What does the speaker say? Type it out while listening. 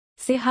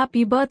Say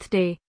happy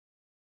birthday.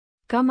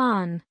 Come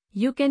on,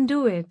 you can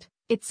do it.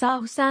 It's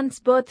Ahsen's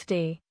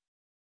birthday.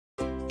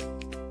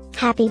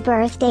 Happy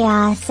birthday,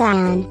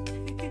 Ahsen.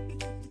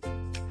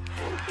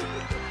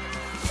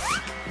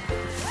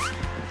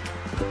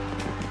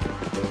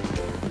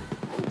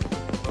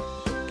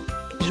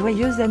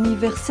 Joyeux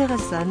anniversaire,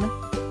 Ahsen.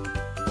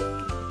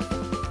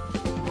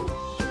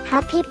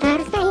 Happy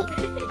birthday,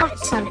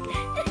 Ahsen.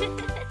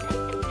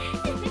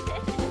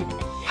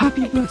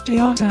 Happy birthday,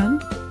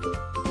 Ahsen.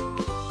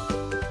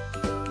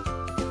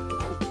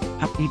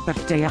 Happy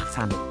birthday,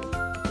 Ahsen.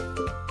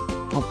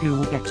 Hope you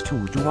will get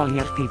to do all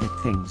your favorite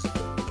things.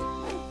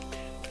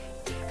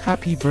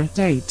 Happy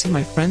birthday to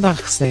my friend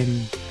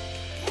Ahsen.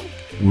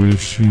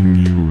 Wishing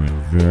you a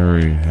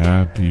very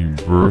happy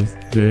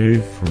birthday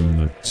from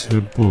the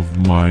tip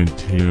of my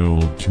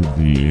tail to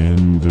the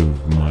end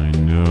of my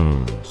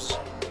nose.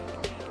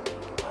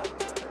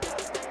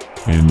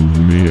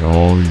 And may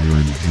all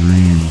your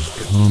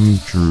dreams come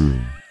true.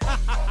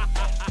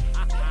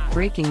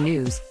 Breaking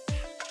news.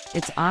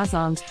 It's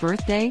Ahsen's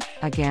birthday,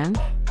 again?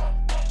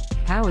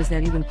 How is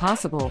that even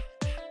possible?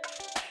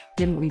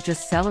 Didn't we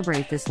just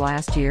celebrate this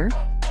last year?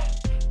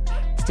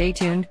 Stay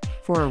tuned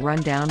for a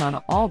rundown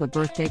on all the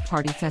birthday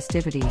party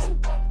festivities.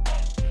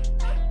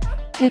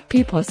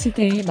 Happy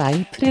birthday,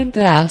 my friend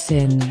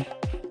Ahsen.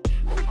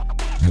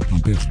 Happy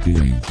birthday,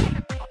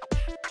 Ahsen.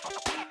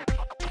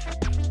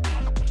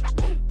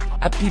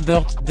 Happy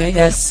birthday,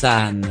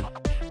 Ahsen.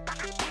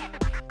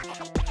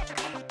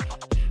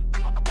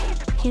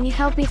 Can you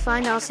help me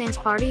find Ahsen's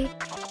party?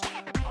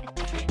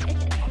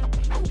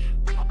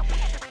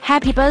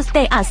 Happy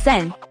birthday,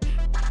 Ahsen.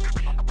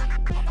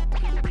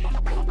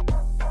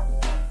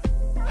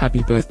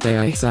 Happy birthday,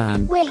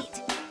 Ahsen.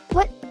 Wait,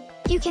 what?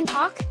 You can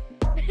talk?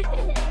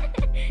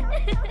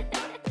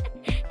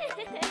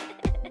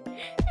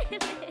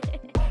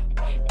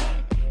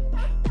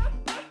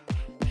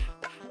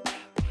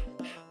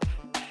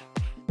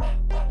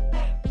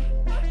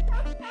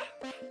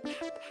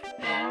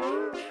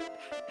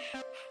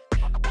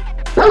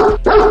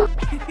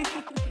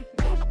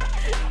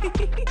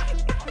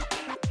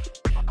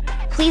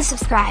 Please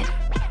subscribe,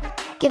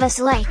 give us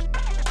a like,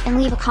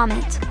 and leave a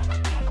comment.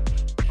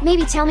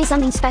 Maybe tell me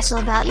something special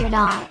about your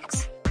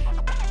dogs.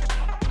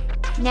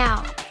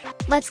 Now,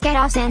 let's get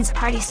Ahsen's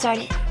party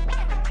started.